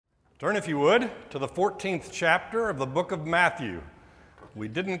Turn, if you would, to the 14th chapter of the book of Matthew. We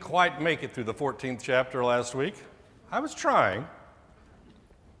didn't quite make it through the 14th chapter last week. I was trying.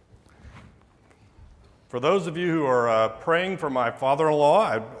 For those of you who are praying for my father-in-law,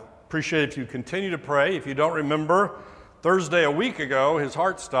 I appreciate if you continue to pray. If you don't remember, Thursday a week ago, his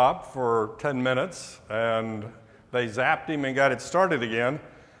heart stopped for 10 minutes, and they zapped him and got it started again.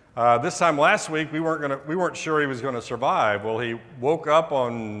 This time last week, we weren't sure he was going to survive. Well, he woke up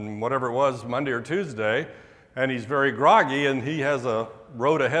on whatever it was, Monday or Tuesday, and he's very groggy, and he has a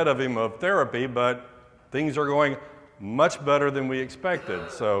road ahead of him of therapy, but things are going much better than we expected,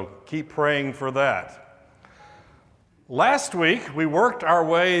 so keep praying for that. Last week, we worked our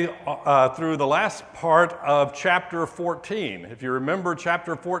way through the last part of chapter 14. If you remember,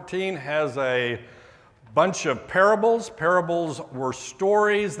 chapter 14 has a bunch of parables. Parables were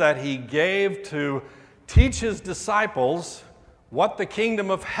stories that he gave to teach his disciples what the kingdom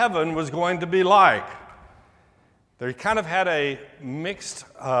of heaven was going to be like. They kind of had a mixed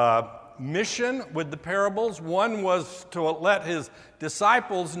mission with the parables. One was to let his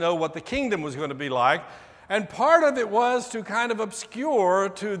disciples know what the kingdom was going to be like, and part of it was to kind of obscure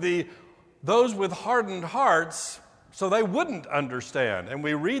to those with hardened hearts so they wouldn't understand. And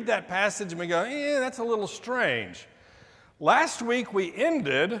we read that passage and we go, that's a little strange. Last week we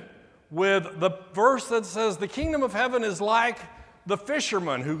ended with the verse that says the kingdom of heaven is like the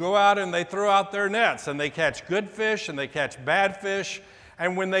fishermen who go out and they throw out their nets and they catch good fish and they catch bad fish.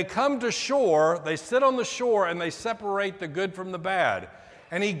 And when they come to shore, they sit on the shore and they separate the good from the bad.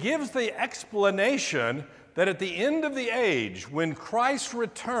 And he gives the explanation that at the end of the age, when Christ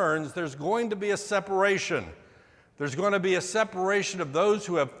returns, there's going to be a separation. There's going to be a separation of those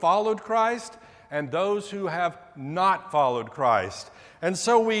who have followed Christ and those who have not followed Christ. And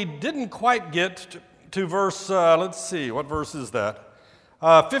so we didn't quite get to verse, let's see, what verse is that?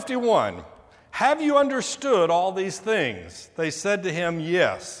 51. Have you understood all these things? They said to him,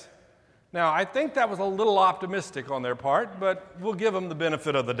 yes. Now, I think that was a little optimistic on their part, but we'll give them the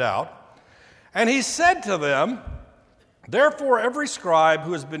benefit of the doubt. And he said to them, therefore, every scribe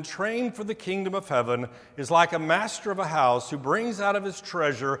who has been trained for the kingdom of heaven is like a master of a house who brings out of his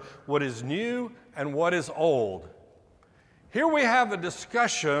treasure what is new and what is old. Here we have a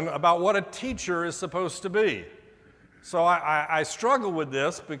discussion about what a teacher is supposed to be. So I struggle with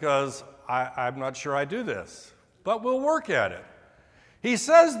this because I'm not sure I do this, but we'll work at it. He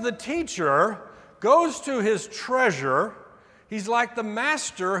says the teacher goes to his treasure. He's like the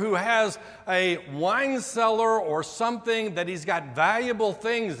master who has a wine cellar or something that he's got valuable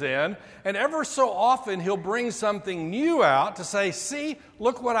things in, and ever so often he'll bring something new out to say, see,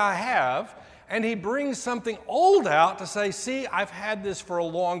 look what I have, and he brings something old out to say, see, I've had this for a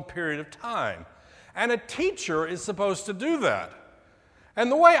long period of time. And a teacher is supposed to do that. And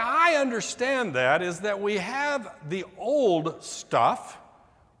the way I understand that is that we have the old stuff.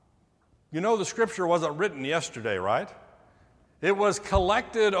 You know the scripture wasn't written yesterday, right? It was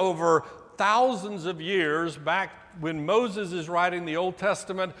collected over thousands of years back when Moses is writing the Old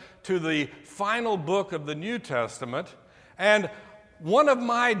Testament to the final book of the New Testament. And one of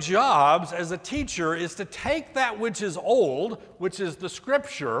my jobs as a teacher is to take that which is old, which is the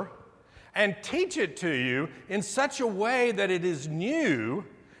scripture, and teach it to you in such a way that it is new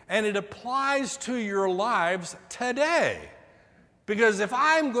and it applies to your lives today. Because if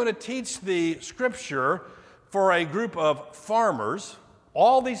I'm going to teach the scripture for a group of farmers,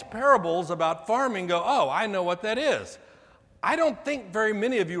 all these parables about farming go, oh, I know what that is. I don't think very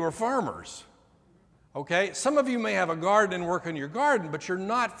many of you are farmers, okay? Some of you may have a garden and work in your garden, but you're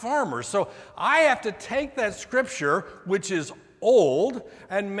not farmers. So I have to take that scripture, which is old,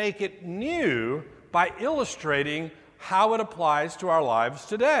 and make it new by illustrating how it applies to our lives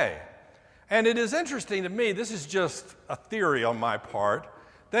today. And it is interesting to me, this is just a theory on my part,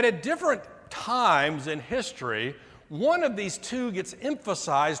 that at different times in history, one of these two gets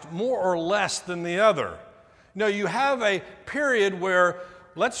emphasized more or less than the other. You have a period where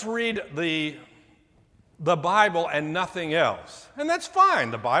let's read the Bible and nothing else. And that's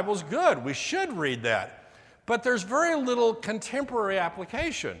fine. The Bible's good. We should read that. But there's very little contemporary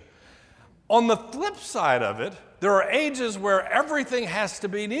application. On the flip side of it, there are ages where everything has to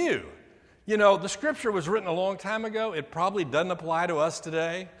be new. The scripture was written a long time ago. It probably doesn't apply to us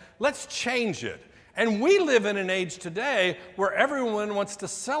today. Let's change it. And we live in an age today where everyone wants to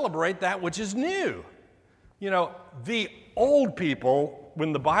celebrate that which is new. The old people,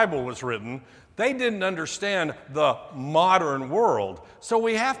 when the Bible was written, they didn't understand the modern world. So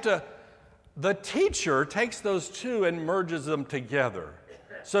the teacher takes those two and merges them together.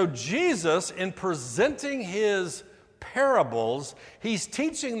 So Jesus, in presenting his parables, he's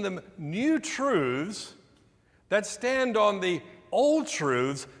teaching them new truths that stand on the old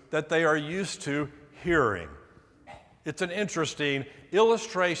truths that they are used to hearing. It's an interesting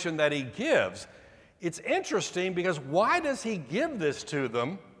illustration that he gives. It's interesting because why does he give this to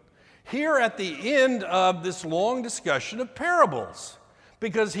them here at the end of this long discussion of parables?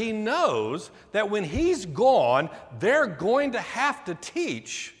 Because he knows that when he's gone, they're going to have to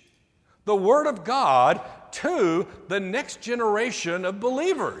teach the Word of God to the next generation of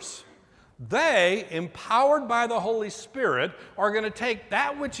believers. They, empowered by the Holy Spirit, are going to take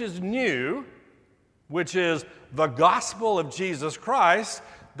that which is new, which is the gospel of Jesus Christ,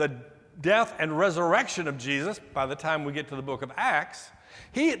 the death and resurrection of Jesus by the time we get to the book of Acts.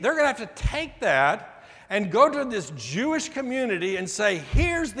 They're going to have to take that and go to this Jewish community and say,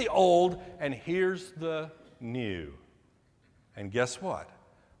 here's the old and here's the new. And guess what?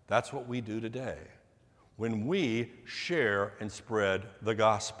 That's what we do today when we share and spread the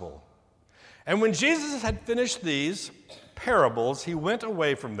gospel. And when Jesus had finished these parables, he went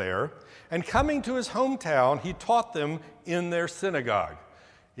away from there, and coming to his hometown, he taught them in their synagogue.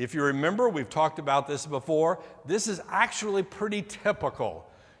 If you remember, we've talked about this before. This is actually pretty typical.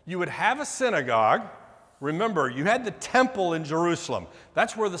 You would have a synagogue. Remember, you had the temple in Jerusalem.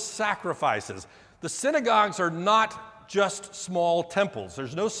 That's where the sacrifices. The synagogues are not just small temples.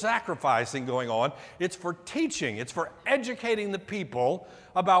 There's no sacrificing going on. It's for teaching. It's for educating the people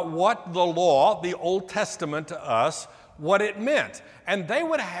about what the law, the Old Testament to us, what it meant. And they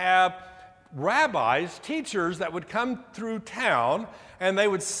would have rabbis, teachers that would come through town, and they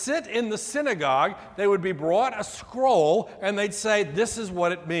would sit in the synagogue. They would be brought a scroll, and they'd say, this is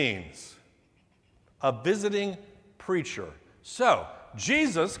what it means. A visiting preacher. So,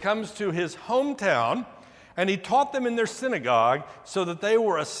 Jesus comes to his hometown, and he taught them in their synagogue so that they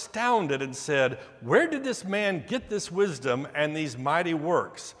were astounded and said, where did this man get this wisdom and these mighty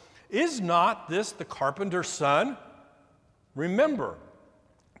works? Is not this the carpenter's son? Remember,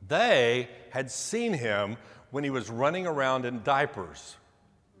 they had seen him when he was running around in diapers.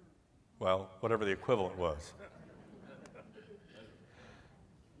 Well, whatever the equivalent was.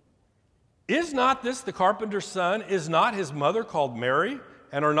 Is not this the carpenter's son? Is not his mother called Mary?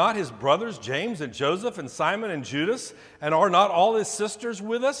 And are not his brothers James and Joseph and Simon and Judas? And are not all his sisters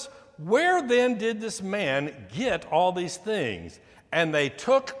with us? Where then did this man get all these things? And they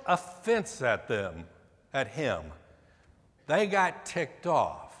took offense at him. They got ticked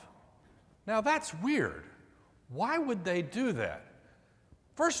off. Now that's weird. Why would they do that?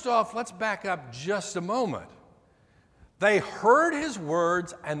 First off, let's back up just a moment. They heard his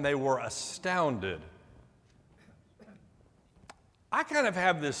words and they were astounded. I kind of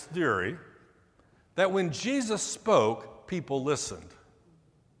have this theory that when Jesus spoke, people listened.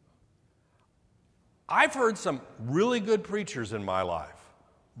 I've heard some really good preachers in my life,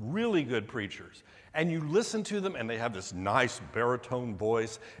 really good preachers. And you listen to them and they have this nice baritone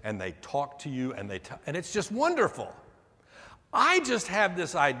voice and they talk to you and it's just wonderful. I just have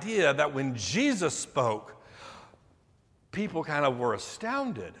this idea that when Jesus spoke, people kind of were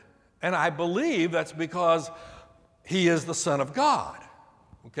astounded. And I believe that's because he is the Son of God.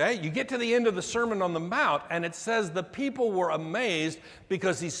 Okay? You get to the end of the Sermon on the Mount, and it says the people were amazed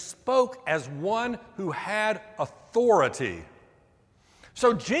because he spoke as one who had authority.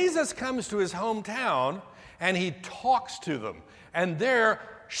 So Jesus comes to his hometown, and he talks to them, and they're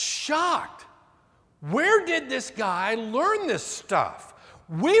shocked. Where did this guy learn this stuff?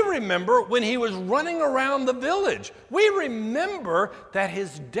 We remember when he was running around the village. We remember that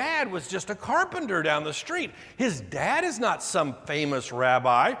his dad was just a carpenter down the street. His dad is not some famous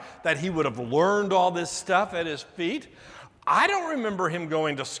rabbi that he would have learned all this stuff at his feet. I don't remember him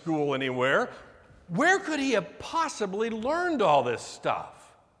going to school anywhere. Where could he have possibly learned all this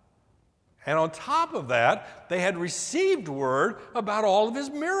stuff? And on top of that, they had received word about all of his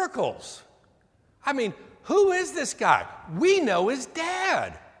miracles. I mean, who is this guy? We know his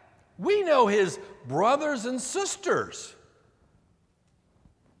dad. We know his brothers and sisters.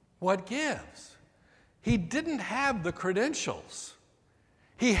 What gives? He didn't have the credentials.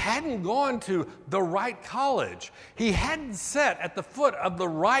 He hadn't gone to the right college. He hadn't sat at the foot of the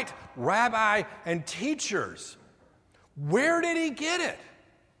right rabbi and teachers. Where did he get it?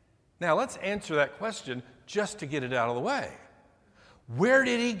 Now, let's answer that question just to get it out of the way. Where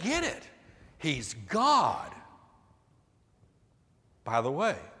did he get it? He's God. By the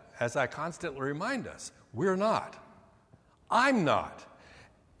way, as I constantly remind us, we're not. I'm not.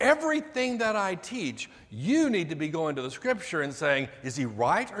 Everything that I teach, you need to be going to the Scripture and saying, is he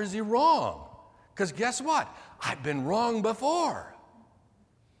right or is he wrong? Because guess what? I've been wrong before.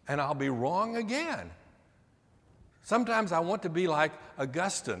 And I'll be wrong again. Sometimes I want to be like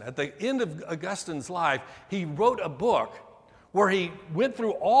Augustine. At the end of Augustine's life, he wrote a book where he went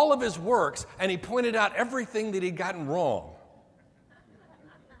through all of his works and he pointed out everything that he'd gotten wrong.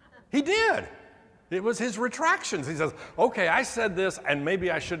 He did. It was his retractions. He says, okay, I said this and maybe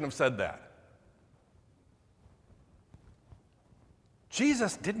I shouldn't have said that.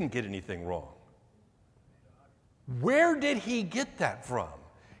 Jesus didn't get anything wrong. Where did he get that from?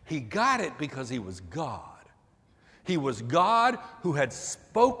 He got it because he was God. He was God who had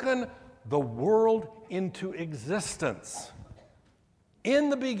spoken the world into existence. In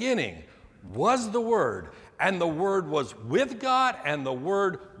the beginning was the Word, and the Word was with God, and the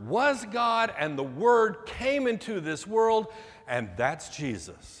Word was God, and the Word came into this world, and that's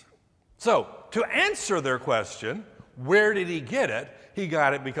Jesus. So, to answer their question, where did he get it? He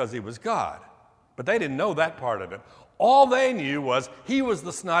got it because he was God. But they didn't know that part of it. All they knew was he was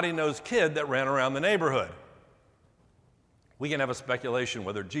the snotty-nosed kid that ran around the neighborhood. We can have a speculation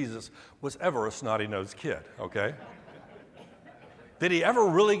whether Jesus was ever a snotty-nosed kid, okay? Did he ever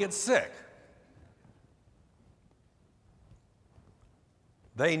really get sick?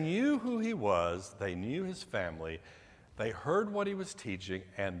 They knew who he was, they knew his family, they heard what he was teaching,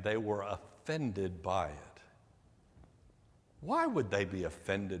 and they were offended by it. Why would they be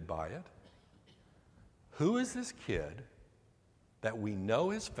offended by it? Who is this kid that we know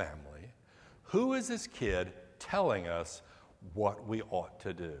his family? Who is this kid telling us what we ought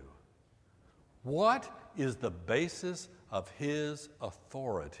to do? What is the basis of his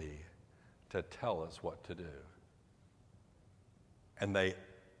authority to tell us what to do? And they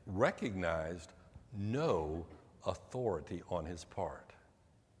recognized no authority on his part.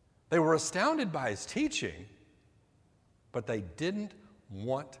 They were astounded by his teaching, but they didn't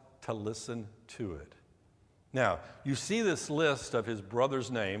want to listen to it. Now, you see this list of his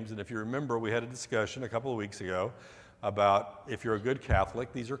brothers' names, and if you remember, we had a discussion a couple of weeks ago about if you're a good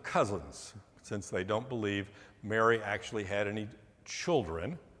Catholic, these are cousins, since they don't believe Mary actually had any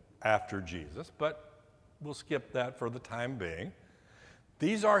children after Jesus, but we'll skip that for the time being.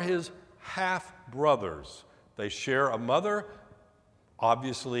 These are his half-brothers. They share a mother.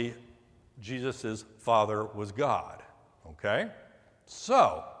 Obviously, Jesus' father was God, okay?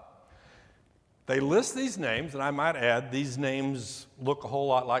 So, they list these names, and I might add, these names look a whole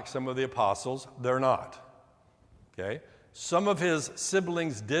lot like some of the apostles. They're not. Okay? Some of his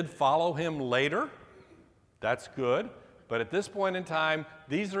siblings did follow him later. That's good. But at this point in time,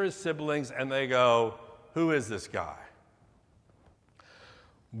 these are his siblings, and they go, who is this guy?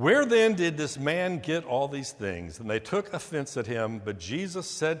 Where then did this man get all these things? And they took offense at him, but Jesus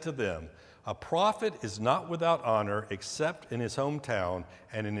said to them, a prophet is not without honor except in his hometown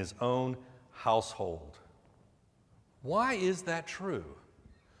and in his own household. Why is that true?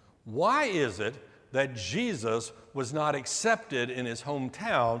 Why is it that Jesus was not accepted in his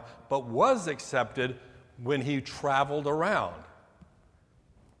hometown, but was accepted when he traveled around?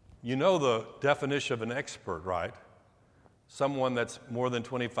 You know the definition of an expert, right? Someone that's more than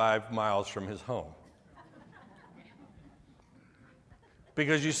 25 miles from his home.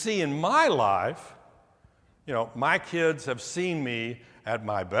 Because you see, in my life, my kids have seen me at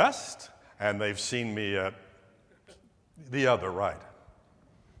my best, and they've seen me at the other, right?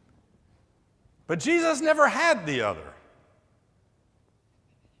 But Jesus never had the other.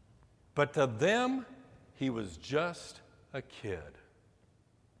 But to them, he was just a kid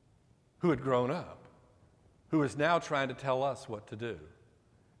who had grown up, who is now trying to tell us what to do.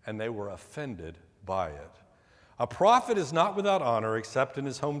 And they were offended by it. A prophet is not without honor except in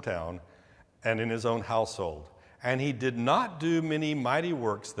his hometown and in his own household. And he did not do many mighty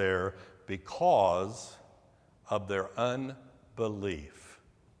works there because of their unbelief.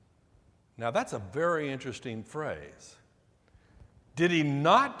 Now, that's a very interesting phrase. Did he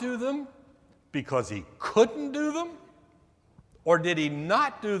not do them because he couldn't do them? Or did he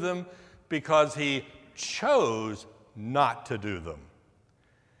not do them because he chose not to do them?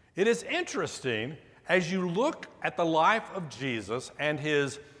 It is interesting as you look at the life of Jesus and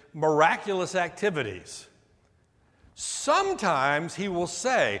his miraculous activities. Sometimes he will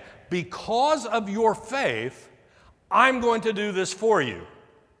say, because of your faith, I'm going to do this for you.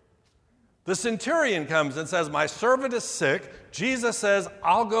 The centurion comes and says, my servant is sick. Jesus says,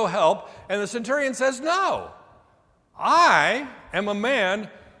 I'll go help. And the centurion says, no, I am a man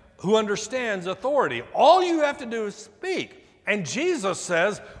who understands authority. All you have to do is speak. And Jesus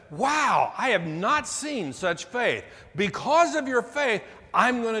says, wow, I have not seen such faith. Because of your faith,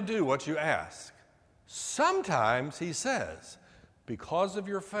 I'm going to do what you ask. Sometimes he says, because of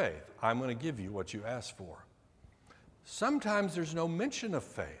your faith, I'm going to give you what you ask for. Sometimes there's no mention of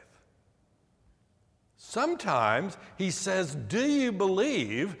faith. Sometimes he says, do you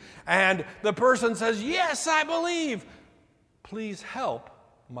believe? And the person says, yes, I believe. Please help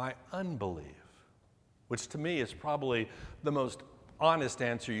my unbelief. Which to me is probably the most honest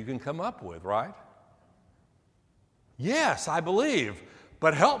answer you can come up with, right? Yes, I believe,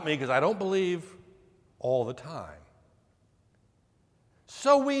 but help me because I don't believe all the time.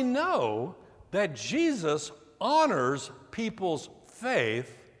 So we know that Jesus honors people's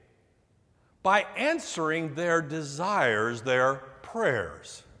faith by answering their desires, their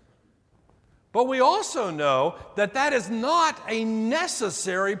prayers. But we also know that that is not a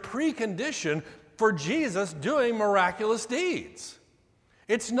necessary precondition for Jesus doing miraculous deeds.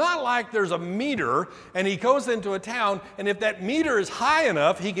 It's not like there's a meter and he goes into a town, and if that meter is high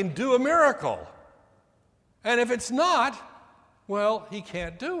enough, he can do a miracle. And if it's not, well, he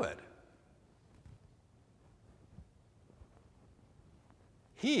can't do it.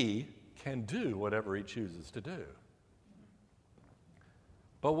 He can do whatever he chooses to do.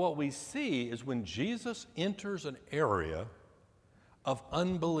 But what we see is when Jesus enters an area of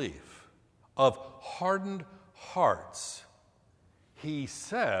unbelief, of hardened hearts, he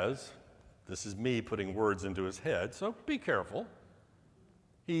says, this is me putting words into his head, so be careful.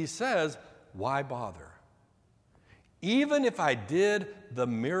 He says, why bother? Even if I did the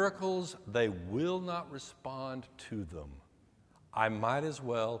miracles, they will not respond to them. I might as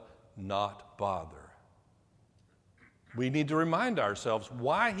well not bother. We need to remind ourselves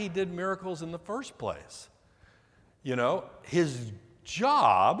why he did miracles in the first place. You know, his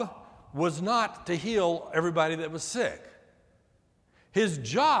job was not to heal everybody that was sick. His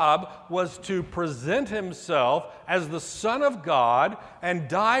job was to present himself as the Son of God and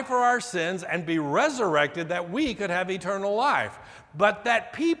die for our sins and be resurrected that we could have eternal life. But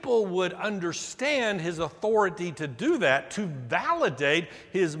that people would understand his authority to do that, to validate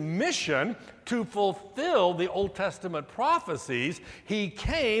his mission, to fulfill the Old Testament prophecies, he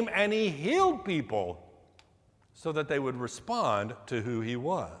came and he healed people so that they would respond to who he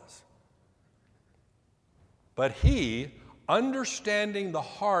was. But he, understanding the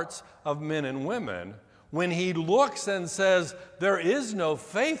hearts of men and women, when he looks and says, there is no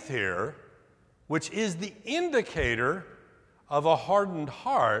faith here, which is the indicator of a hardened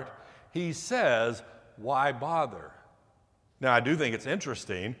heart, he says, why bother? Now, I do think it's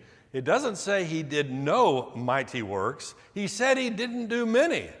interesting. It doesn't say he did no mighty works. He said he didn't do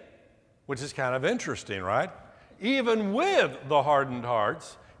many, which is kind of interesting, right? Even with the hardened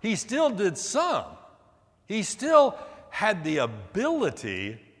hearts, he still did some. He still had the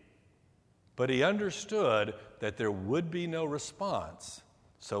ability, but he understood that there would be no response,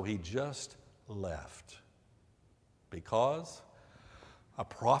 so he just left. Because a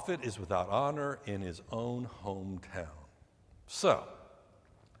prophet is without honor in his own hometown. So,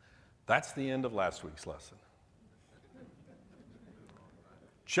 that's the end of last week's lesson.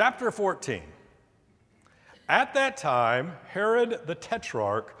 Chapter 14. At that time, Herod the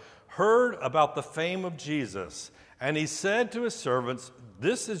Tetrarch heard about the fame of Jesus, and he said to his servants,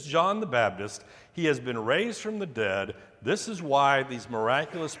 this is John the Baptist. He has been raised from the dead. This is why these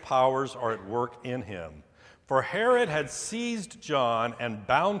miraculous powers are at work in him. For Herod had seized John and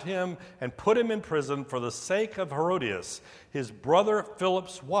bound him and put him in prison for the sake of Herodias, his brother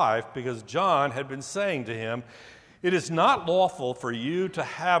Philip's wife, because John had been saying to him, it is not lawful for you to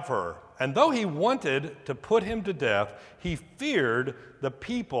have her. And though he wanted to put him to death, he feared the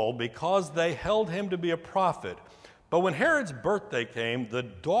people because they held him to be a prophet. But when Herod's birthday came, the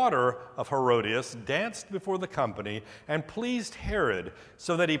daughter of Herodias danced before the company and pleased Herod,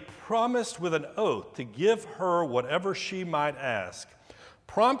 so that he promised with an oath to give her whatever she might ask.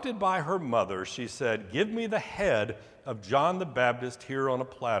 Prompted by her mother, she said, give me the head of John the Baptist here on a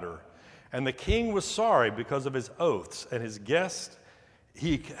platter. And the king was sorry because of his oaths and his guest.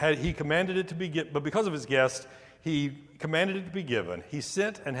 He commanded it to be given, but because of his guest, he commanded it to be given. He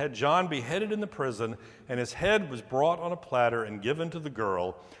sent and had John beheaded in the prison, and his head was brought on a platter and given to the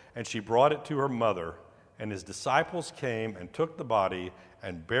girl, and she brought it to her mother. And his disciples came and took the body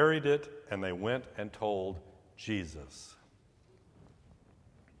and buried it, and they went and told Jesus.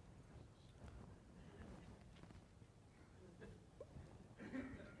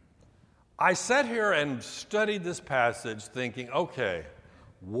 I sat here and studied this passage thinking, okay,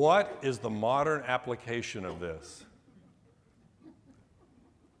 what is the modern application of this?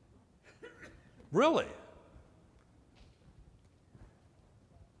 Really?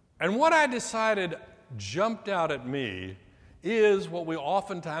 And what I decided jumped out at me is what we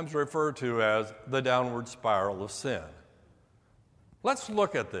oftentimes refer to as the downward spiral of sin. Let's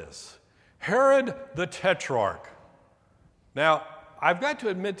look at this. Herod the Tetrarch. Now, I've got to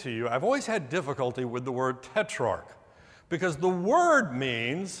admit to you, I've always had difficulty with the word tetrarch because the word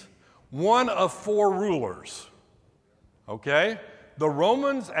means one of four rulers. Okay? The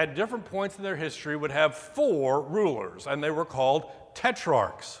Romans at different points in their history would have four rulers, and they were called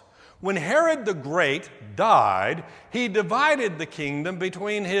tetrarchs. When Herod the Great died, he divided the kingdom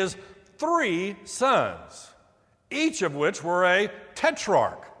between his three sons, each of which were a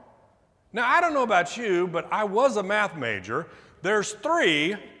tetrarch. Now, I don't know about you, but I was a math major. There's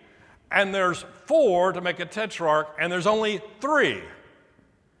three, and there's four to make a tetrarch, and there's only three.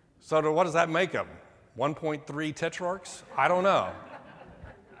 So what does that make them? 1.3 tetrarchs? I don't know.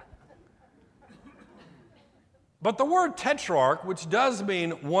 But the word tetrarch, which does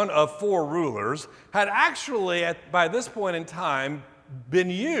mean one of four rulers, had actually, by this point in time,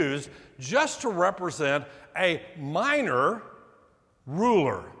 been used just to represent a minor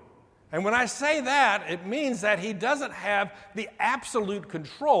ruler. And when I say that, it means that he doesn't have the absolute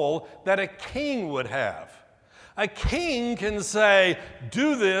control that a king would have. A king can say,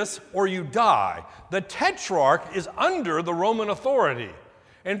 do this or you die. The tetrarch is under the Roman authority.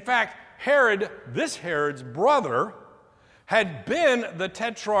 In fact, Herod's brother, had been the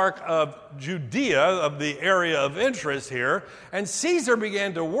tetrarch of Judea, of the area of interest here, and Caesar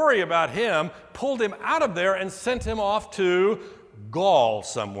began to worry about him, pulled him out of there, and sent him off to Gaul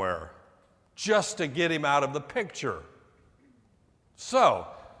somewhere, just to get him out of the picture. So,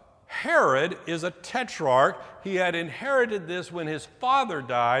 Herod is a tetrarch. He had inherited this when his father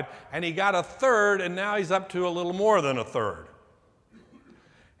died, and he got a third, and now he's up to a little more than a third.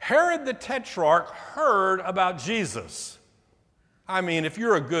 Herod the Tetrarch heard about Jesus. I mean, if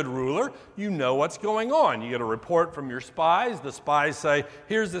you're a good ruler, you know what's going on. You get a report from your spies. The spies say,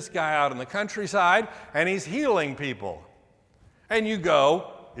 here's this guy out in the countryside, and he's healing people. And you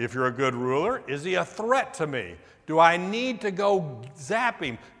go, if you're a good ruler, is he a threat to me? Do I need to go zap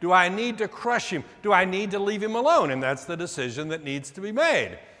him? Do I need to crush him? Do I need to leave him alone? And that's the decision that needs to be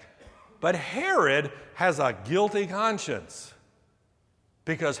made. But Herod has a guilty conscience,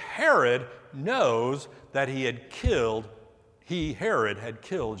 because Herod knows that Herod had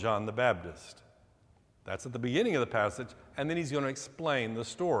killed John the Baptist. That's at the beginning of the passage, and then he's going to explain the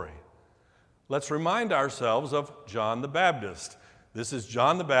story. Let's remind ourselves of John the Baptist. This is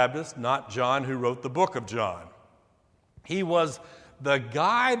John the Baptist, not John who wrote the book of John. He was the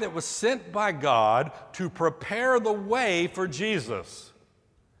guy that was sent by God to prepare the way for Jesus.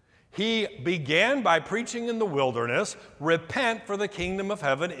 He began by preaching in the wilderness, repent for the kingdom of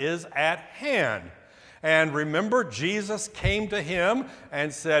heaven is at hand. And remember, Jesus came to him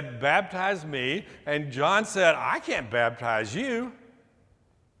and said, baptize me. And John said, I can't baptize you.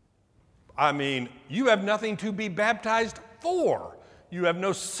 I mean, you have nothing to be baptized for. You have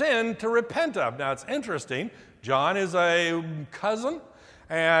no sin to repent of. Now, it's interesting. John is a cousin,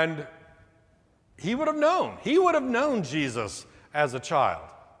 and he would have known. He would have known Jesus as a child.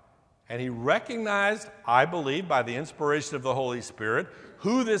 And he recognized, I believe, by the inspiration of the Holy Spirit,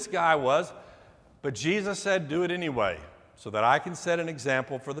 who this guy was. But Jesus said, do it anyway, so that I can set an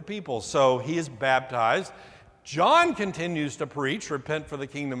example for the people. So he is baptized. John continues to preach, repent for the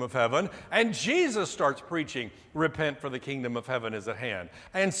kingdom of heaven. And Jesus starts preaching, repent for the kingdom of heaven is at hand.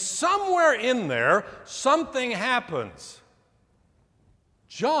 And somewhere in there, something happens.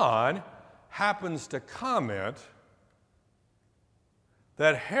 John happens to comment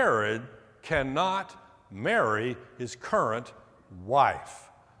that Herod cannot marry his current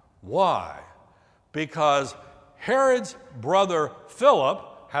wife. Why? Because Herod's brother Philip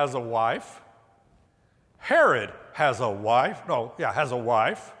has a wife. Herod has a wife. Has a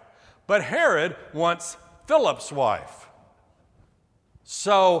wife. But Herod wants Philip's wife.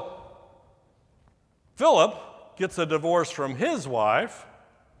 So Philip gets a divorce from his wife.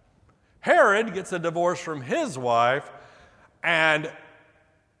 Herod gets a divorce from his wife. And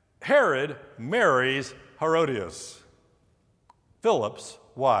Herod marries Herodias, Philip's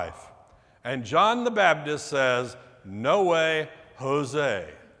wife. And John the Baptist says, no way, Jose.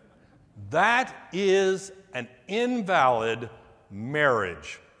 That is an invalid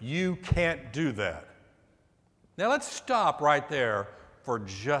marriage. You can't do that. Now let's stop right there for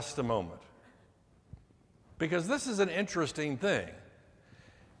just a moment, because this is an interesting thing.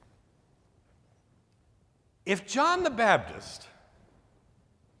 If John the Baptist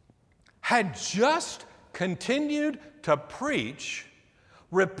had just continued to preach,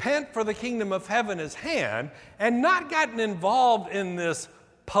 repent for the kingdom of heaven is hand, and not gotten involved in this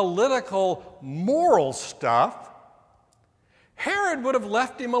political, moral stuff, Herod would have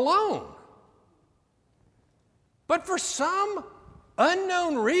left him alone. But for some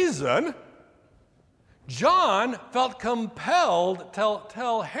unknown reason, John felt compelled to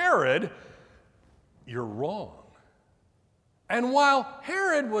tell Herod, "You're wrong." And while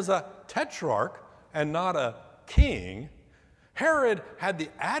Herod was a tetrarch and not a king, Herod had the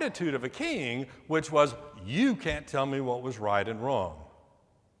attitude of a king, which was, "You can't tell me what was right and wrong."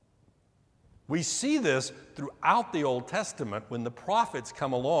 We see this throughout the Old Testament when the prophets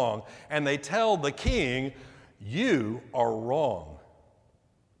come along and they tell the king, "You are wrong."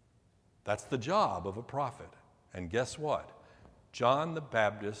 That's the job of a prophet. And guess what? John the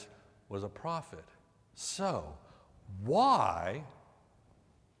Baptist was a prophet. So, why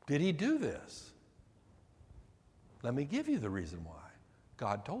did he do this? Let me give you the reason why.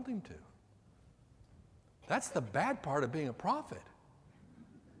 God told him to. That's the bad part of being a prophet.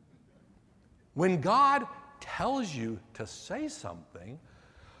 When God tells you to say something,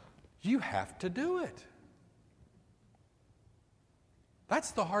 you have to do it.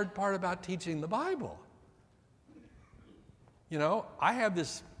 That's the hard part about teaching the Bible. You know, I have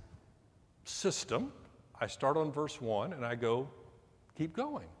this system. I start on verse 1 and I keep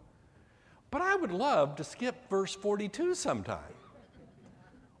going. But I would love to skip verse 42 sometime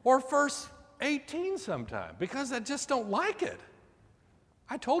or verse 18 sometime because I just don't like it.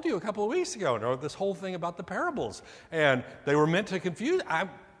 I told you a couple of weeks ago, this whole thing about the parables, and they were meant to confuse. I'm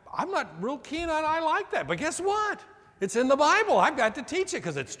not real keen on I like that, but guess what? It's in the Bible. I've got to teach it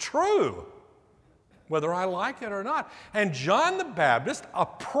because it's true, whether I like it or not. And John the Baptist, a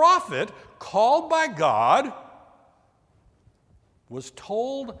prophet called by God, was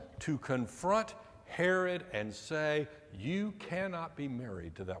told to confront Herod and say, "You cannot be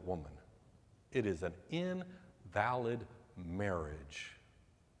married to that woman. It is an invalid marriage."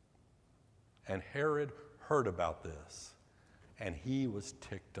 And Herod heard about this, and he was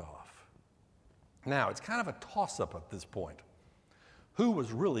ticked off. Now, it's kind of a toss-up at this point. Who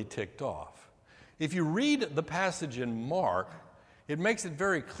was really ticked off? If you read the passage in Mark, it makes it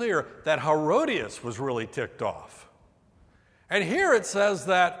very clear that Herodias was really ticked off. And here it says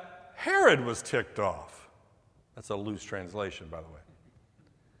that Herod was ticked off. That's a loose translation, by the way.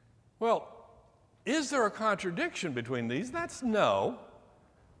 Well, is there a contradiction between these? That's no.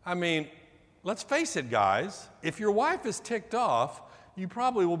 I mean, let's face it, guys. If your wife is ticked off, you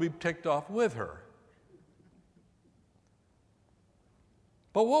probably will be ticked off with her.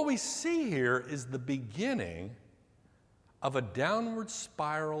 But what we see here is the beginning of a downward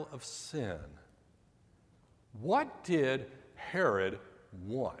spiral of sin. What did Herod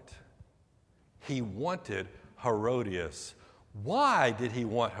want? He wanted Herodias. Why did he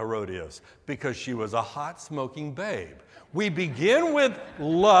want Herodias? Because she was a hot, smoking babe. We begin with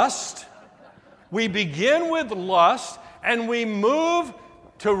lust. And we move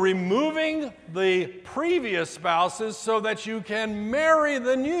to removing the previous spouses so that you can marry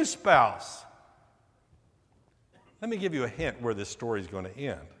the new spouse. Let me give you a hint where this story is going to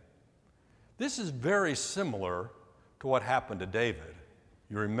end. This is very similar to what happened to David.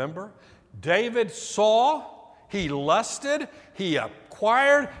 You remember? David saw, he lusted, he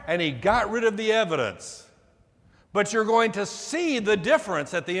acquired, and he got rid of the evidence. But you're going to see the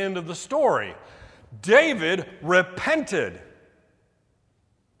difference at the end of the story. David repented.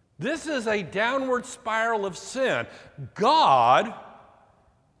 This is a downward spiral of sin. God,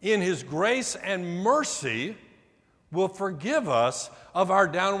 in His grace and mercy, will forgive us of our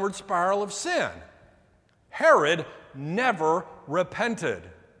downward spiral of sin. Herod never repented.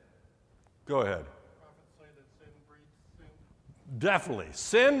 Go ahead. Prophets say that sin breeds sin. Definitely.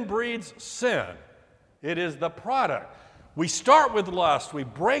 Sin breeds sin. It is the product. We start with lust. We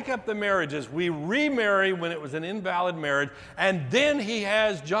break up the marriages. We remarry when it was an invalid marriage. And then he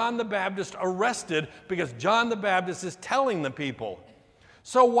has John the Baptist arrested because John the Baptist is telling the people.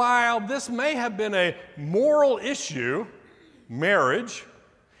 So while this may have been a moral issue, marriage,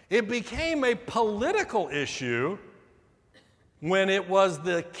 it became a political issue when it was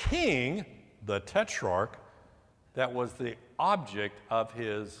the king, the tetrarch, that was the object of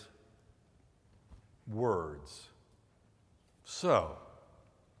his words. So,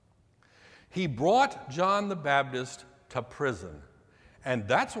 he brought John the Baptist to prison. And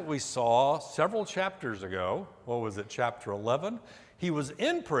that's what we saw several chapters ago. What was it, chapter 11? He was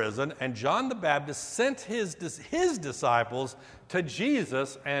in prison, and John the Baptist sent his disciples to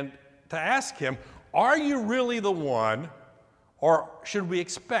Jesus and to ask him, "Are you really the one, or should we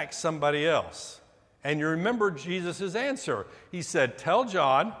expect somebody else?" And you remember Jesus' answer. He said, "Tell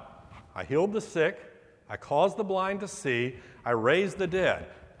John, I healed the sick, I caused the blind to see, I raised the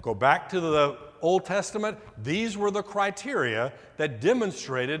dead." Go back to the Old Testament. These were the criteria that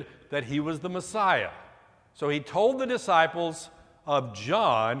demonstrated that he was the Messiah. So he told the disciples of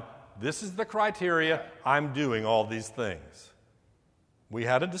John, this is the criteria, I'm doing all these things. We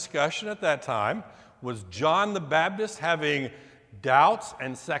had a discussion at that time. Was John the Baptist having doubts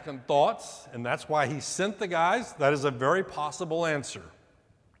and second thoughts, and that's why he sent the guys? That is a very possible answer.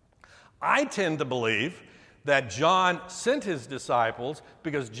 I tend to believe that John sent his disciples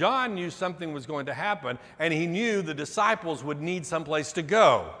because John knew something was going to happen, and he knew the disciples would need someplace to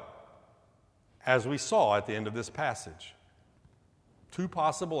go, as we saw at the end of this passage. Two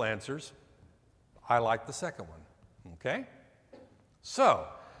possible answers. I like the second one. Okay? So,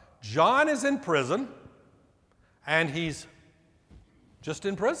 John is in prison, and he's just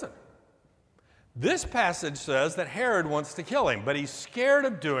in prison. This passage says that Herod wants to kill him, but he's scared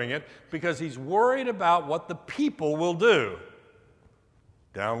of doing it because he's worried about what the people will do.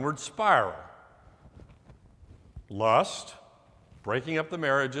 Downward spiral. Lust, breaking up the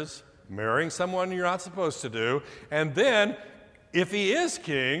marriages, marrying someone you're not supposed to do, and then, if he is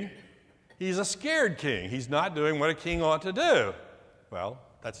king, he's a scared king. He's not doing what a king ought to do. Well,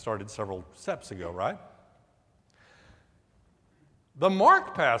 that started several steps ago, right? The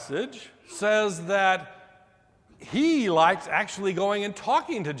Mark passage says that he liked actually going and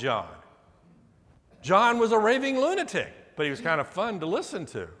talking to John. John was a raving lunatic, but he was kind of fun to listen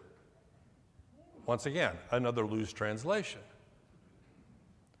to. Once again, another loose translation.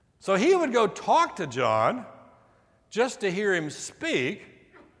 So he would go talk to John just to hear him speak,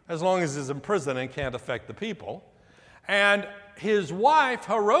 as long as he's in prison and can't affect the people. And his wife,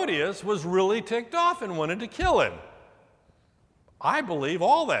 Herodias, was really ticked off and wanted to kill him. I believe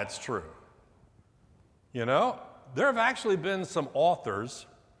all that's true. You know, there have actually been some authors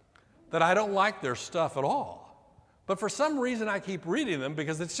that I don't like their stuff at all. But for some reason I keep reading them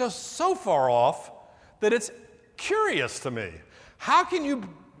because it's just so far off that it's curious to me. How can you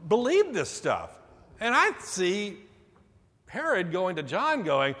believe this stuff? And I see Herod going to John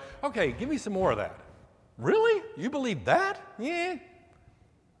going, okay, give me some more of that. Really? You believe that? Yeah.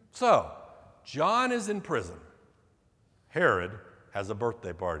 So, John is in prison. Herod has a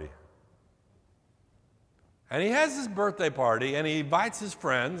birthday party. And he has his birthday party, and he invites his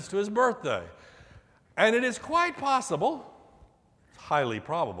friends to his birthday. And it is quite possible, highly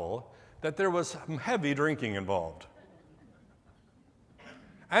probable, that there was some heavy drinking involved.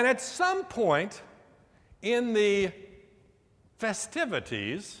 And at some point in the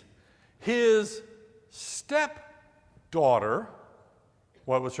festivities, his stepdaughter,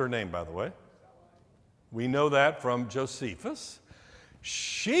 what was her name, by the way? We know that from Josephus.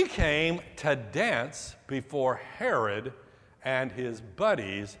 She came to dance before Herod and his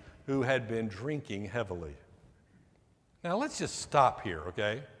buddies who had been drinking heavily. Now, let's just stop here,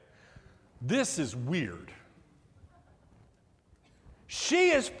 okay? This is weird. She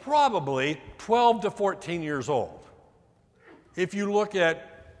is probably 12 to 14 years old. If you look at,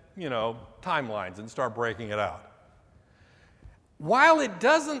 timelines and start breaking it out. While it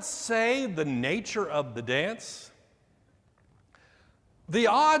doesn't say the nature of the dance, the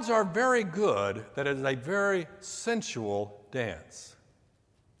odds are very good that it is a very sensual dance.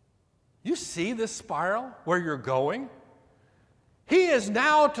 You see this spiral where you're going? He is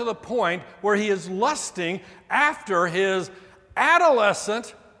now to the point where he is lusting after his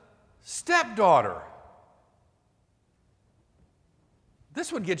adolescent stepdaughter.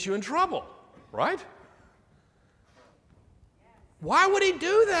 This would get you in trouble, right? Why would he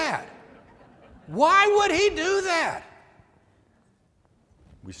do that? Why would he do that?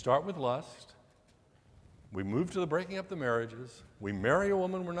 We start with lust. We move to the breaking up the marriages. We marry a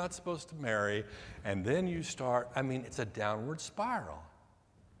woman we're not supposed to marry. And then you start, it's a downward spiral.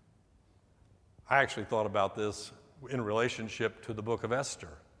 I actually thought about this in relationship to the book of Esther.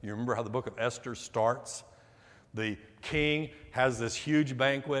 You remember how the book of Esther starts? The king has this huge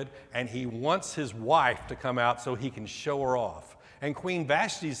banquet, and he wants his wife to come out so he can show her off. And Queen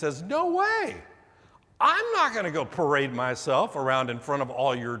Vashti says, no way. I'm not going to go parade myself around in front of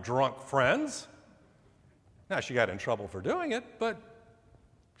all your drunk friends. Now, she got in trouble for doing it, but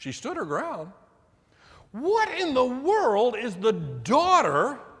she stood her ground. What in the world is the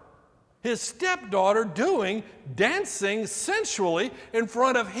daughter, his stepdaughter, doing, dancing sensually in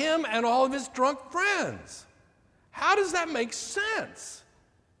front of him and all of his drunk friends? How does that make sense?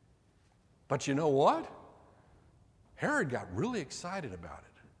 But you know what? Herod got really excited about it.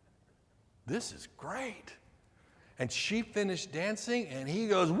 This is great. And she finished dancing, and he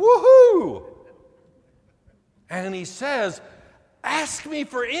goes, woohoo! And he says, ask me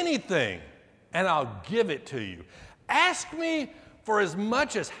for anything, and I'll give it to you. Ask me for as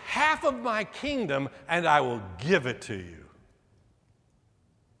much as half of my kingdom, and I will give it to you.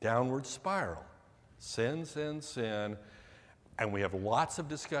 Downward spiral. Sin, sin, sin. And we have lots of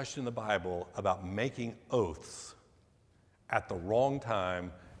discussion in the Bible about making oaths at the wrong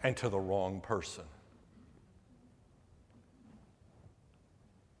time and to the wrong person.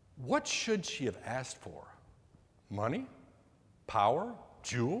 What should she have asked for? Money? Power?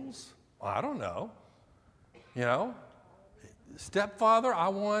 Jewels? I don't know. You know, stepfather, I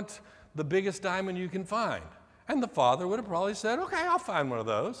want the biggest diamond you can find. And the father would have probably said, okay, I'll find one of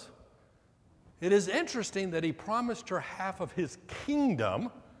those. It is interesting that he promised her half of his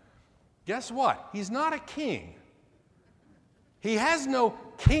kingdom. Guess what? He's not a king. He has no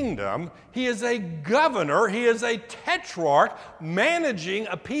kingdom. He is a governor. He is a tetrarch managing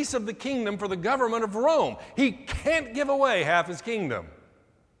a piece of the kingdom for the government of Rome. He can't give away half his kingdom.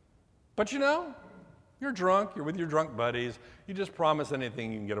 But you know, you're drunk, you're with your drunk buddies, you just promise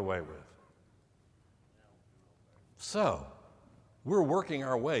anything you can get away with. So, we're working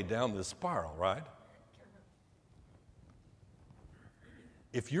our way down this spiral, right?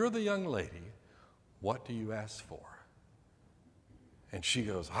 If you're the young lady, what do you ask for? And she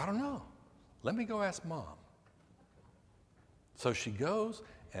goes, I don't know. Let me go ask Mom. So she goes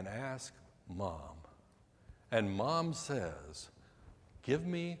and asks Mom. And Mom says, give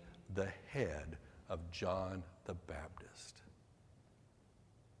me the head of John the Baptist.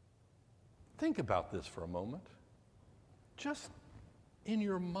 Think about this for a moment. Just in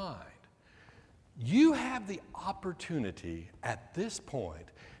your mind. You have the opportunity at this point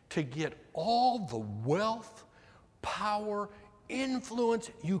to get all the wealth, power,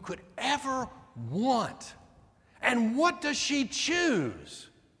 influence you could ever want. And what does she choose?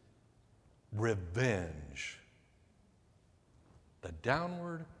 Revenge. The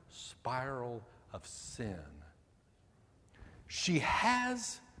downward spiral of sin. She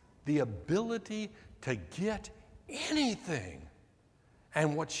has the ability to get anything.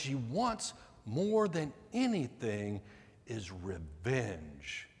 And what she wants more than anything is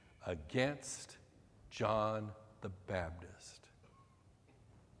revenge against John the Baptist.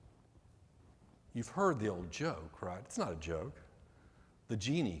 You've heard the old joke, right? It's not a joke. The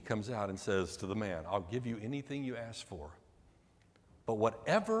genie comes out and says to the man, I'll give you anything you ask for. But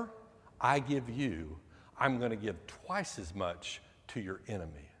whatever I give you, I'm going to give twice as much to your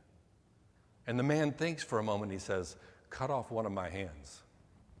enemy. And the man thinks for a moment. He says, cut off one of my hands.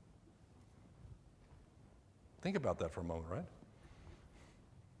 Think about that for a moment, right?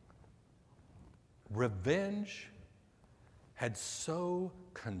 Revenge had so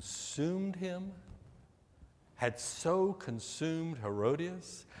consumed him, had so consumed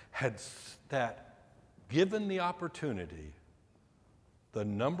Herodias, that given the opportunity, the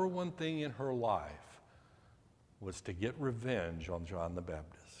number one thing in her life was to get revenge on John the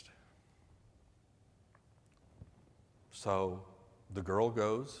Baptist. So the girl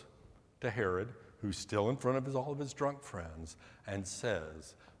goes to Herod, who's still in front of all of his drunk friends, and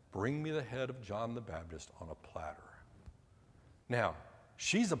says, bring me the head of John the Baptist on a platter. Now,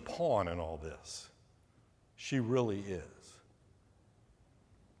 she's a pawn in all this. She really is.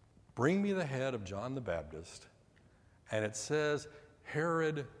 Bring me the head of John the Baptist, and it says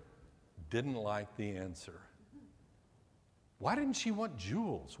Herod didn't like the answer. Why didn't she want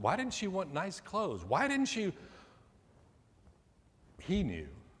jewels? Why didn't she want nice clothes? Why didn't she? He knew,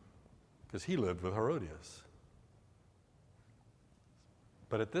 because he lived with Herodias.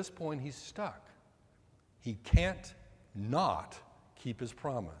 But at this point, he's stuck. He can't not keep his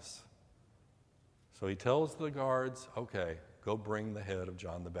promise. So he tells the guards, okay, go bring the head of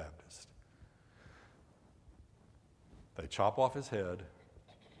John the Baptist. They chop off his head,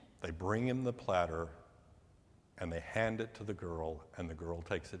 they bring him the platter, and they hand it to the girl, and the girl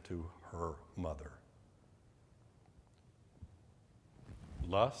takes it to her mother.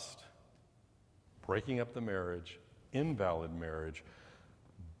 Lust, breaking up the marriage, invalid marriage,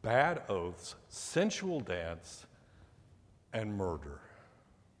 bad oaths, sensual dance, and murder.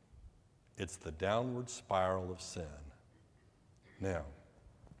 It's the downward spiral of sin. Now,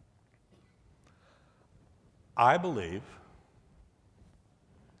 I believe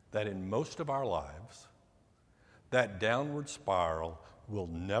that in most of our lives, that downward spiral will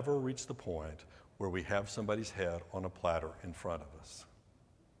never reach the point where we have somebody's head on a platter in front of us.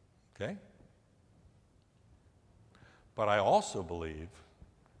 Okay? But I also believe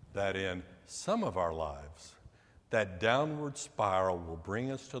that in some of our lives, that downward spiral will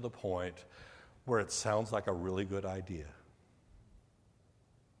bring us to the point where it sounds like a really good idea.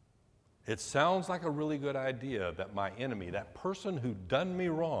 It sounds like a really good idea that my enemy, that person who done me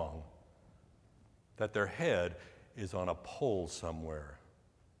wrong, that their head is on a pole somewhere.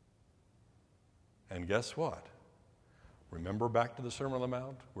 And guess what? Remember back to the Sermon on the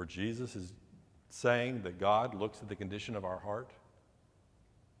Mount where Jesus is saying that God looks at the condition of our heart?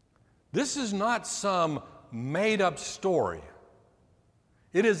 This is not some made-up story.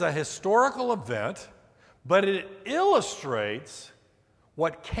 It is a historical event, but it illustrates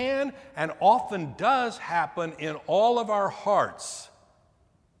what can and often does happen in all of our hearts,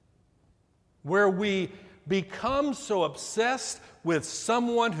 where we become so obsessed with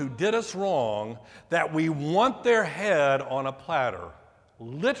someone who did us wrong that we want their head on a platter,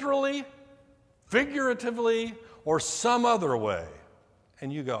 literally, figuratively, or some other way.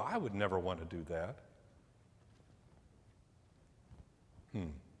 And you go, I would never want to do that.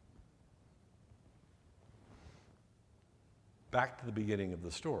 Back to the beginning of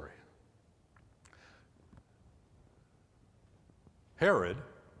the story. Herod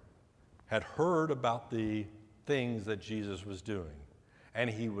had heard about the things that Jesus was doing, and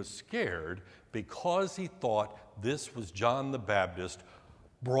he was scared because he thought this was John the Baptist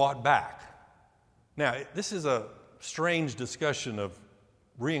brought back. Now, this is a strange discussion of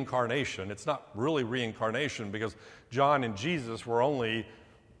reincarnation. It's not really reincarnation because John and Jesus were only a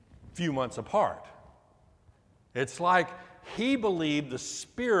few months apart. It's like he believed the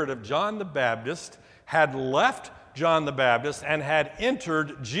spirit of John the Baptist had left John the Baptist and had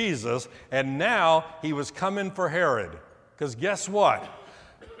entered Jesus, and now he was coming for Herod. Because guess what?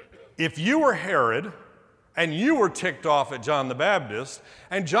 If you were Herod and you were ticked off at John the Baptist,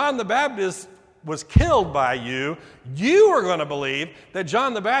 and John the Baptist was killed by you, you were going to believe that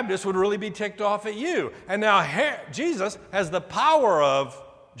John the Baptist would really be ticked off at you. And now Jesus has the power of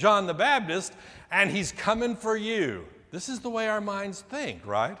John the Baptist, and he's coming for you. This is the way our minds think,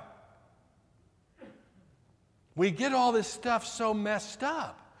 right? We get all this stuff so messed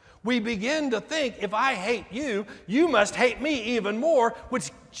up. We begin to think, if I hate you, you must hate me even more,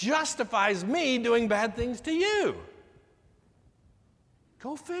 which justifies me doing bad things to you.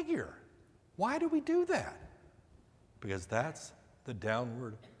 Go figure. Why do we do that? Because that's the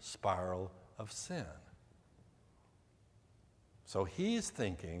downward spiral of sin. So he's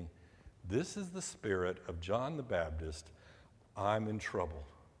thinking, this is the spirit of John the Baptist. I'm in trouble.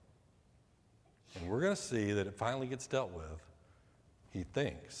 And we're going to see that it finally gets dealt with, he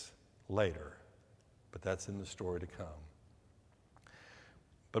thinks, later. But that's in the story to come.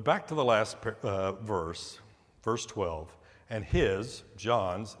 But back to the last verse, verse 12. And his,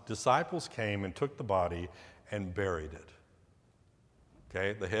 John's, disciples came and took the body and buried it.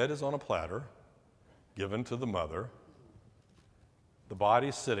 Okay, the head is on a platter, given to the mother. The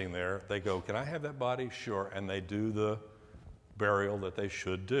body's sitting there. They go, can I have that body? Sure. And they do the burial that they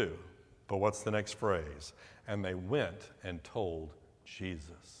should do. But what's the next phrase? And they went and told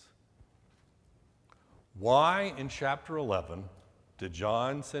Jesus. Why in chapter 11 did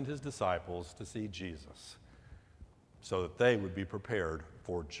John send his disciples to see Jesus? So that they would be prepared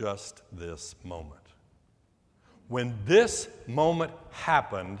for just this moment. When this moment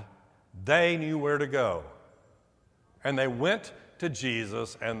happened, they knew where to go. And they went to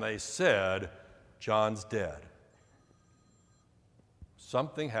Jesus and they said, John's dead.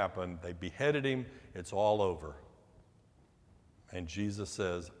 Something happened. They beheaded him. It's all over. And Jesus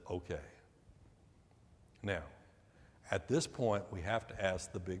says, okay. Now, at this point, we have to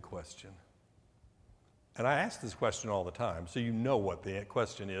ask the big question. And I ask this question all the time, so you know what the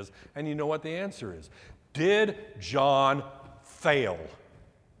question is, and you know what the answer is. Did John fail?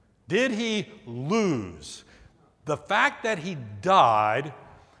 Did he lose? The fact that he died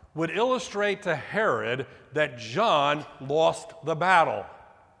would illustrate to Herod that John lost the battle.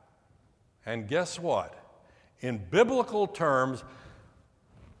 And guess what? In biblical terms,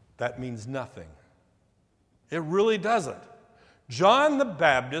 that means nothing. It really doesn't. John the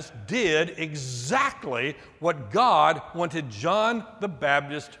Baptist did exactly what God wanted John the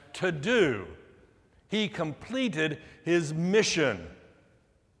Baptist to do. He completed his mission,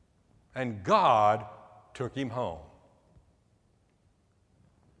 and God took him home.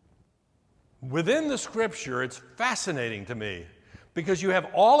 Within the scripture, it's fascinating to me because you have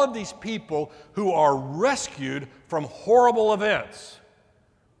all of these people who are rescued from horrible events.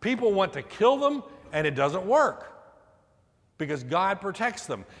 People want to kill them, and it doesn't work because God protects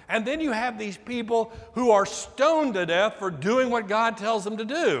them. And then you have these people who are stoned to death for doing what God tells them to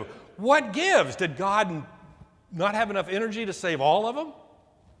do. What gives? Did God not have enough energy to save all of them?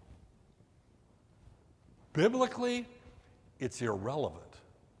 Biblically, it's irrelevant.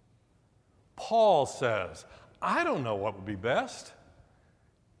 Paul says, I don't know what would be best.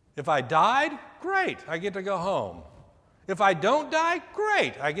 If I died, great, I get to go home. If I don't die,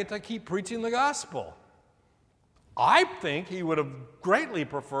 great, I get to keep preaching the gospel. I think he would have greatly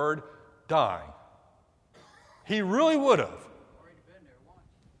preferred dying. He really would have.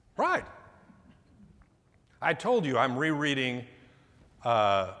 Right. I told you I'm rereading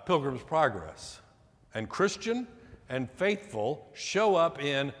Pilgrim's Progress, and Christian and faithful show up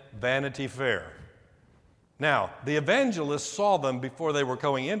in Vanity Fair. Now, the evangelist saw them before they were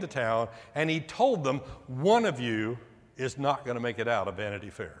going into town, and he told them, one of you is not going to make it out of Vanity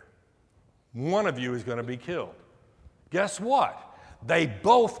Fair. One of you is going to be killed. Guess what? They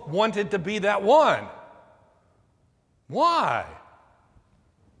both wanted to be that one. Why?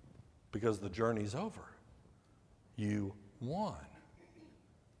 Because the journey's over. You won.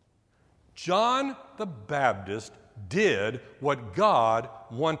 John the Baptist did what God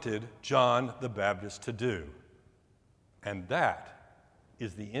wanted John the Baptist to do. And that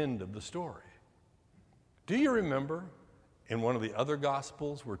is the end of the story. Do you remember in one of the other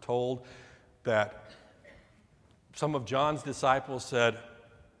Gospels we're told that some of John's disciples said,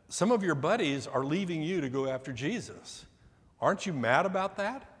 some of your buddies are leaving you to go after Jesus. Aren't you mad about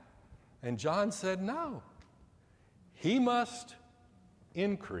that? And John said, no. He must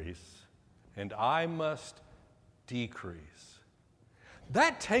increase and I must decrease.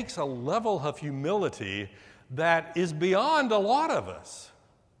 That takes a level of humility that is beyond a lot of us.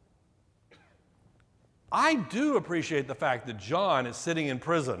 I do appreciate the fact that John is sitting in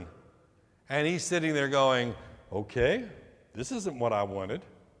prison and he's sitting there going, okay, this isn't what I wanted.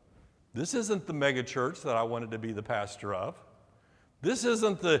 This isn't the mega church that I wanted to be the pastor of. This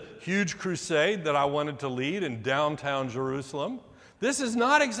isn't the huge crusade that I wanted to lead in downtown Jerusalem. This is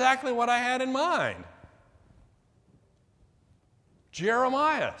not exactly what I had in mind.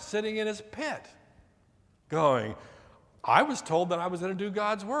 Jeremiah sitting in his pit going, I was told that I was going to do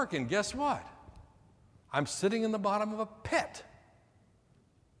God's work, and guess what? I'm sitting in the bottom of a pit.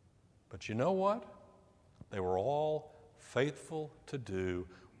 But you know what? They were all faithful to do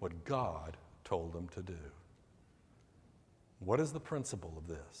what God told them to do. What is the principle of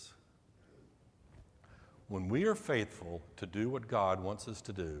this? When we are faithful to do what God wants us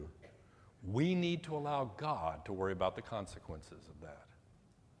to do, we need to allow God to worry about the consequences of that.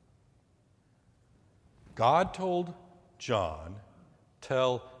 God told John,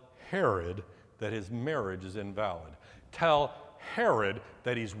 tell Herod that his marriage is invalid. Tell Herod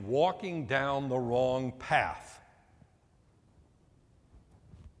that he's walking down the wrong path.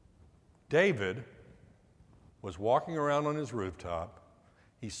 David was walking around on his rooftop.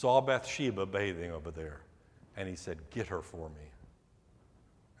 He saw Bathsheba bathing over there, and he said, get her for me.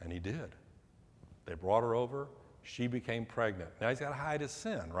 And he did. They brought her over. She became pregnant. Now he's got to hide his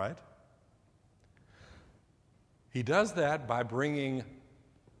sin, right? He does that by bringing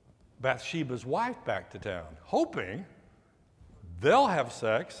Bathsheba's wife back to town, hoping they'll have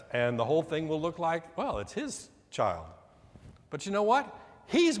sex and the whole thing will look like, well, it's his child. But you know what?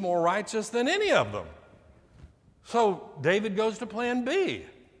 He's more righteous than any of them. So David goes to plan B,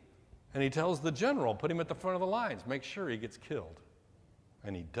 and he tells the general, put him at the front of the lines, make sure he gets killed.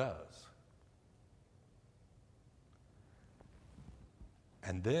 And he does.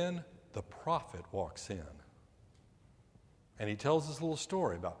 And then the prophet walks in, and he tells this little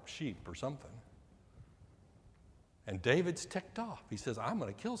story about sheep or something. And David's ticked off. He says, I'm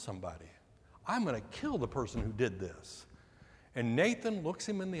going to kill somebody. I'm going to kill the person who did this. And Nathan looks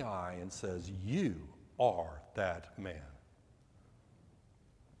him in the eye and says, you are that man.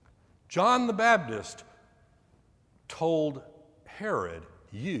 John the Baptist told Herod,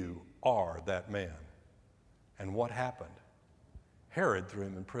 you are that man. And what happened? Herod threw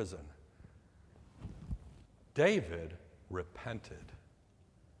him in prison. David repented.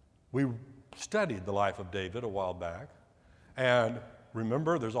 We studied the life of David a while back, and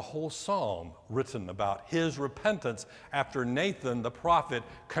remember, there's a whole psalm written about his repentance after Nathan the prophet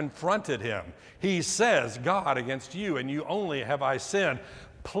confronted him. He says, God, against you and you only have I sinned.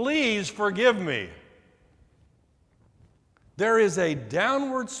 Please forgive me. There is a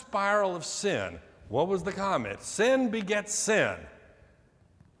downward spiral of sin. What was the comment? Sin begets sin.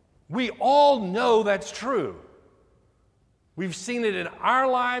 We all know that's true. We've seen it in our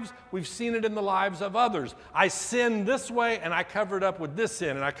lives. We've seen it in the lives of others. I sin this way, and I cover it up with this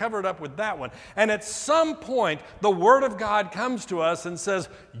sin, and I cover it up with that one. And at some point, the Word of God comes to us and says,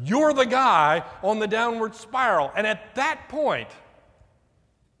 you're the guy on the downward spiral. And at that point,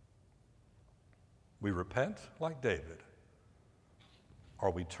 we repent like David,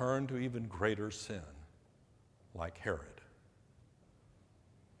 or we turn to even greater sin like Herod.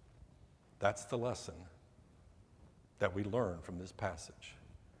 That's the lesson that we learn from this passage.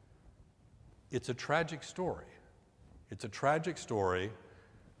 It's a tragic story. It's a tragic story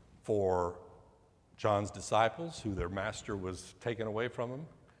for John's disciples, who their master was taken away from them.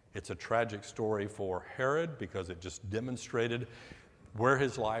 It's a tragic story for Herod because it just demonstrated where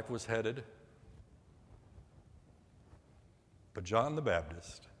his life was headed. But John the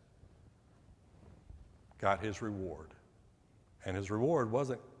Baptist got his reward. And his reward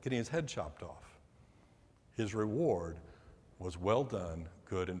wasn't getting his head chopped off. His reward was, well done,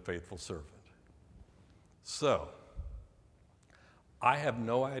 good and faithful servant. So, I have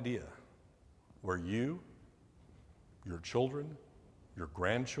no idea where you, your children, your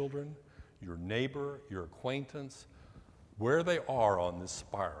grandchildren, your neighbor, your acquaintance, where they are on this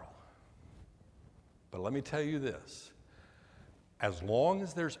spiral. But let me tell you this. As long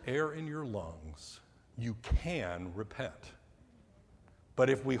as there's air in your lungs, you can repent. But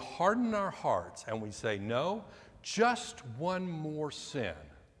if we harden our hearts and we say, no, just one more sin,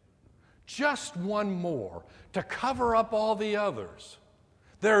 just one more to cover up all the others,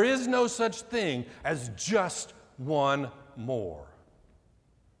 there is no such thing as just one more.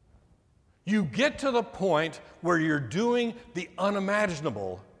 You get to the point where you're doing the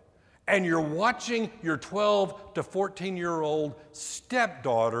unimaginable and you're watching your 12 to 14-year-old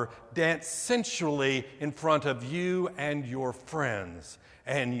stepdaughter dance sensually in front of you and your friends.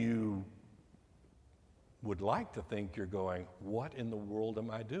 And you would like to think you're going, what in the world am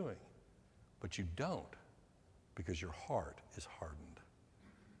I doing? But you don't, because your heart is hardened.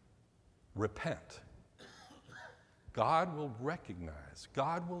 Repent. God will recognize,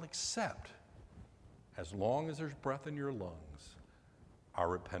 God will accept, as long as there's breath in your lungs, our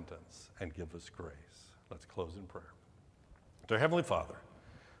repentance and give us grace. Let's close in prayer. Dear Heavenly Father,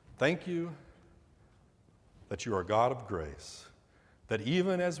 thank you that you are God of grace, that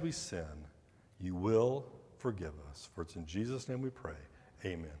even as we sin, you will forgive us. For it's in Jesus' name we pray.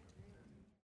 Amen.